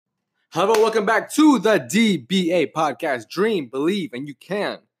Hello, welcome back to the DBA podcast. Dream, believe, and you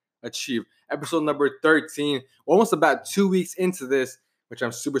can achieve. Episode number 13. We're almost about 2 weeks into this, which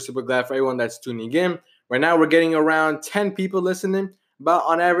I'm super glad for everyone that's tuning in. Right now, we're getting around 10 people listening, about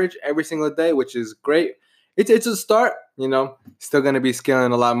on average every single day, which is great. It's a start, still going to be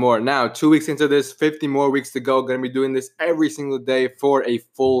scaling a lot more. Now, 2 weeks into this, 50 more weeks to go. Going to be doing this every single day for a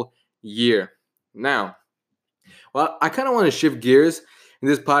full year. Now, I kind of want to shift gears in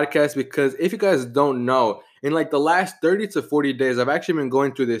this podcast because if you guys don't know, in like the last 30 to 40 days, I've actually been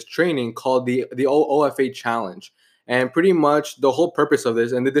going through this training called the OFA Challenge. And pretty much the whole purpose of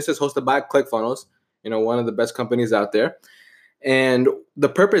this, and this is hosted by ClickFunnels, one of the best companies out there. And the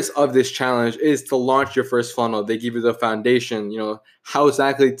purpose of this challenge is to launch your first funnel. They give you the foundation, how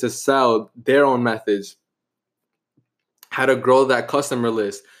exactly to sell their own methods, how to grow that customer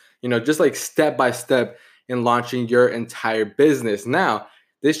list, just like step by step in launching your entire business. Now,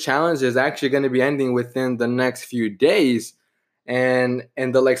 this challenge is actually going to be ending within the next few days. And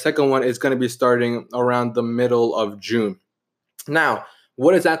the second one is going to be starting around the middle of June. Now,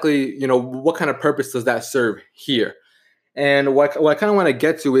 what exactly, what kind of purpose does that serve here? And what I kind of want to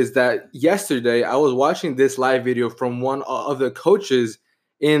get to is that yesterday I was watching this live video from one of the coaches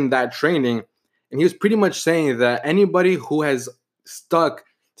in that training. And he was pretty much saying that anybody who has stuck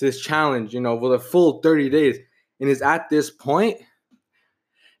to this challenge, for the full 30 days and is at this point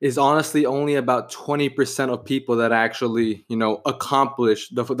is honestly only about 20% of people that actually, accomplish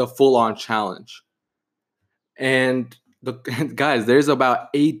the full-on challenge. And guys, there's about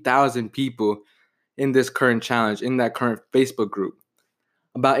 8,000 people in this current challenge, in that current Facebook group.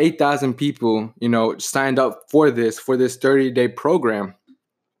 About 8,000 people, signed up for this 30-day program.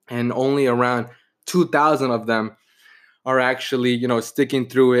 And only around 2,000 of them are actually, sticking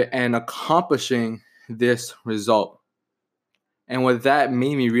through it and accomplishing this result. And what that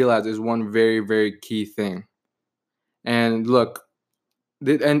made me realize is one very, very key thing. And look,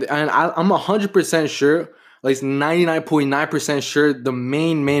 I'm 100% sure, at least 99.9% sure, the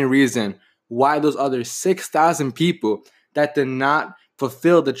main reason why those other 6,000 people that did not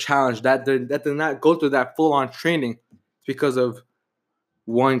fulfill the challenge, that did not go through that full-on training, is because of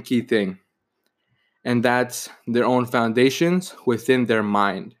one key thing. And that's their own foundations within their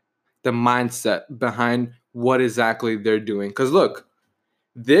mind, the mindset behind what exactly they're doing. Because look,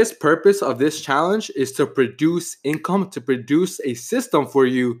 this purpose of this challenge is to produce income, to produce a system for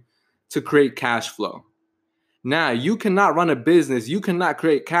you to create cash flow. Now, you cannot run a business, you cannot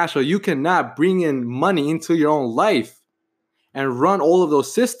create cash flow, you cannot bring in money into your own life and run all of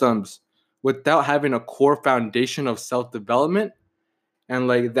those systems without having a core foundation of self-development and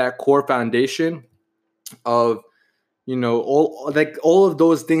like that core foundation of all of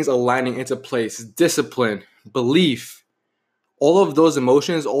those things aligning into place, discipline, belief, all of those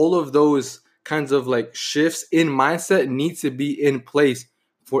emotions, all of those kinds of like shifts in mindset need to be in place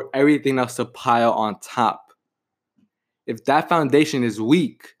for everything else to pile on top. If that foundation is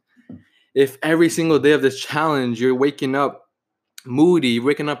weak, if every single day of this challenge you're waking up moody,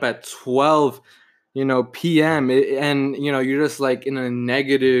 waking up at 12 p.m. and you're just like in a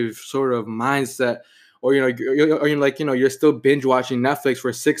negative sort of mindset, or you're still binge watching Netflix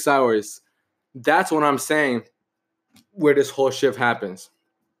for 6 hours. That's what I'm saying, where this whole shift happens,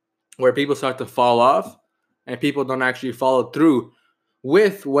 where people start to fall off and people don't actually follow through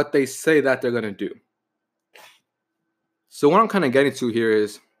with what they say that they're going to do. So what I'm kind of getting to here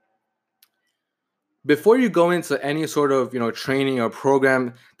is, before you go into any sort of, training or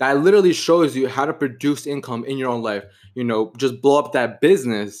program that literally shows you how to produce income in your own life, just blow up that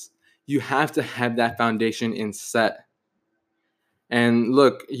business, you have to have that foundation in set. And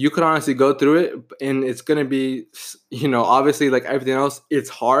look, you could honestly go through it and it's going to be, obviously like everything else, it's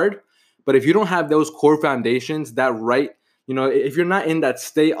hard. But if you don't have those core foundations, if you're not in that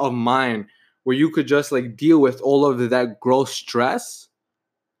state of mind where you could just like deal with all of that growth stress,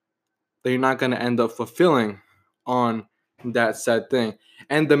 then you're not going to end up fulfilling on that said thing.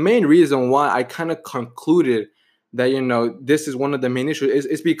 And the main reason why I kind of concluded that, this is one of the main issues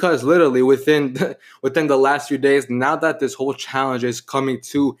is because literally within the last few days, now that this whole challenge is coming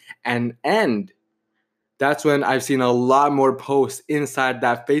to an end, that's when I've seen a lot more posts inside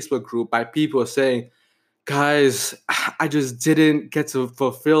that Facebook group by people saying, guys, I just didn't get to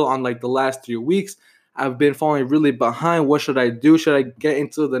fulfill on like the last 3 weeks. I've been falling really behind. What should I do? Should I get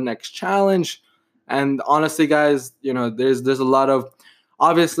into the next challenge? And honestly, guys, there's a lot of,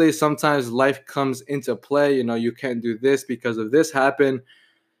 obviously, sometimes life comes into play. You can't do this because of this happened.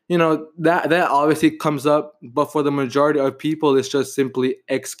 That obviously comes up. But for the majority of people, it's just simply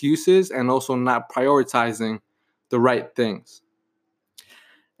excuses and also not prioritizing the right things.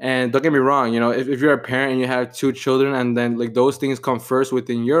 And don't get me wrong, if you're a parent and you have two children and then like those things come first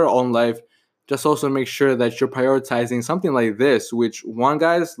within your own life, just also make sure that you're prioritizing something like this, which one,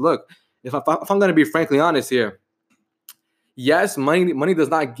 guys, look, if I'm going to be frankly honest here, yes, money does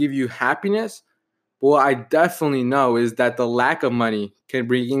not give you happiness. But what I definitely know is that the lack of money can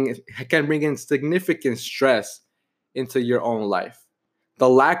bring in significant stress into your own life. The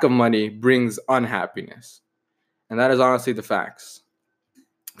lack of money brings unhappiness. And that is honestly the facts.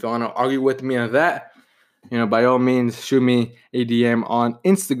 If you want to argue with me on that, by all means, shoot me a DM on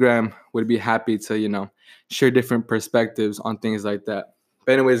Instagram. Would be happy to, share different perspectives on things like that.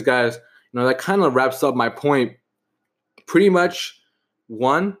 But anyways, guys, that kind of wraps up my point. Pretty much,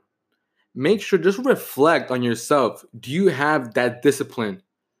 one, make sure, just reflect on yourself. Do you have that discipline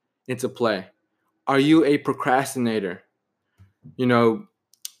into play? Are you a procrastinator? Do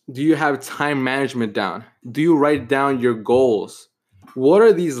you have time management down? Do you write down your goals? What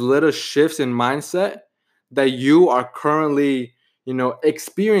are these little shifts in mindset that you are currently,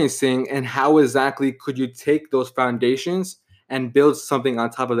 experiencing, and how exactly could you take those foundations and build something on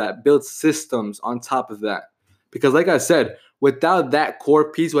top of that, build systems on top of that? Because like I said, without that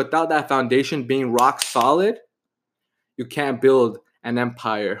core piece, without that foundation being rock solid, you can't build an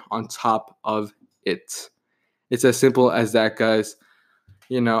empire on top of it. It's as simple as that, guys.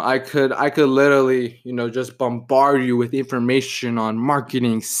 I could literally, just bombard you with information on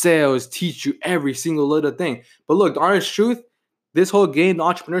marketing, sales, teach you every single little thing. But look, the honest truth, this whole game, the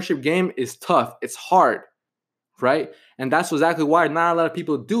entrepreneurship game, is tough. It's hard, right? And that's exactly why not a lot of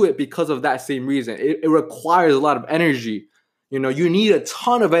people do it, because of that same reason. It requires a lot of energy. You need a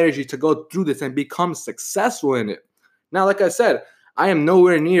ton of energy to go through this and become successful in it. Now, like I said, I am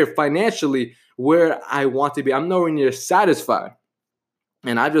nowhere near financially where I want to be. I'm nowhere near satisfied.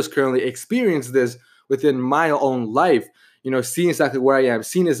 And I've just currently experienced this within my own life, seeing exactly where I am,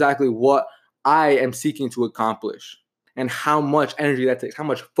 seeing exactly what I am seeking to accomplish, and how much energy that takes, how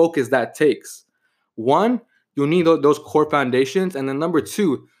much focus that takes. One, you'll need those core foundations. And then number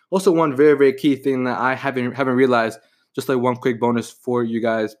two, also one very, very key thing that I haven't realized, just like one quick bonus for you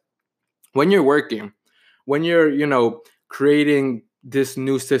guys. When you're working, when you're, creating this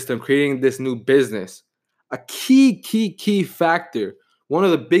new system, creating this new business, a key factor, one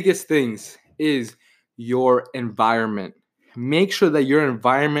of the biggest things is your environment. Make sure that your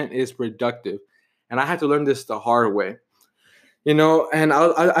environment is productive. And I had to learn this the hard way. And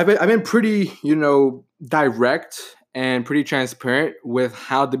I've been pretty, direct and pretty transparent with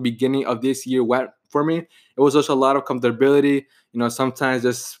how the beginning of this year went for me. It was just a lot of comfortability, sometimes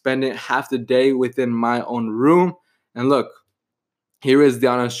just spending half the day within my own room. And look, here is the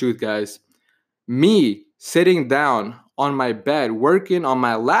honest truth, guys. Me sitting down on my bed, working on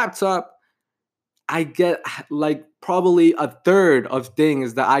my laptop, I get like probably a third of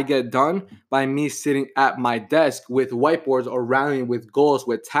things that I get done by me sitting at my desk with whiteboards around me, with goals,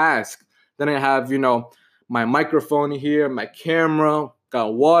 with tasks. Then I have, my microphone here, my camera,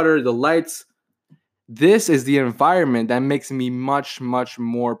 got water, the lights. This is the environment that makes me much, much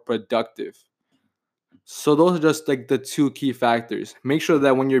more productive. So those are just like the two key factors. Make sure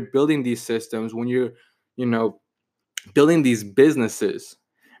that when you're building these systems, when you're, building these businesses,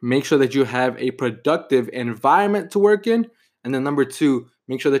 make sure that you have a productive environment to work in. And then number two,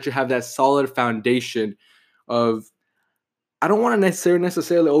 make sure that you have that solid foundation of, I don't want to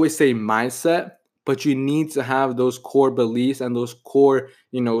necessarily always say mindset, but you need to have those core beliefs and those core,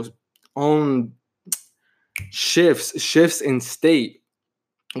 own shifts in state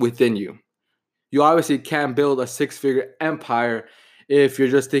within you. You obviously can't build a six-figure empire if you're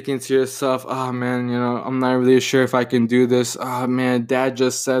just thinking to yourself, oh man, I'm not really sure if I can do this. Oh man, dad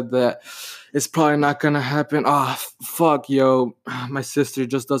just said that it's probably not gonna happen. Oh fuck, yo, my sister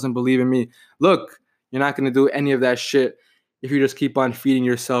just doesn't believe in me. Look, you're not gonna do any of that shit if you just keep on feeding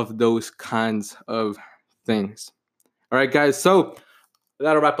yourself those kinds of things. All right, guys, so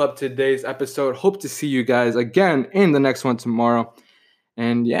that'll wrap up today's episode. Hope to see you guys again in the next one tomorrow.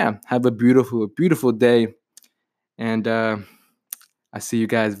 And yeah, have a beautiful, beautiful day. And I see you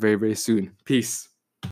guys very, very soon. Peace.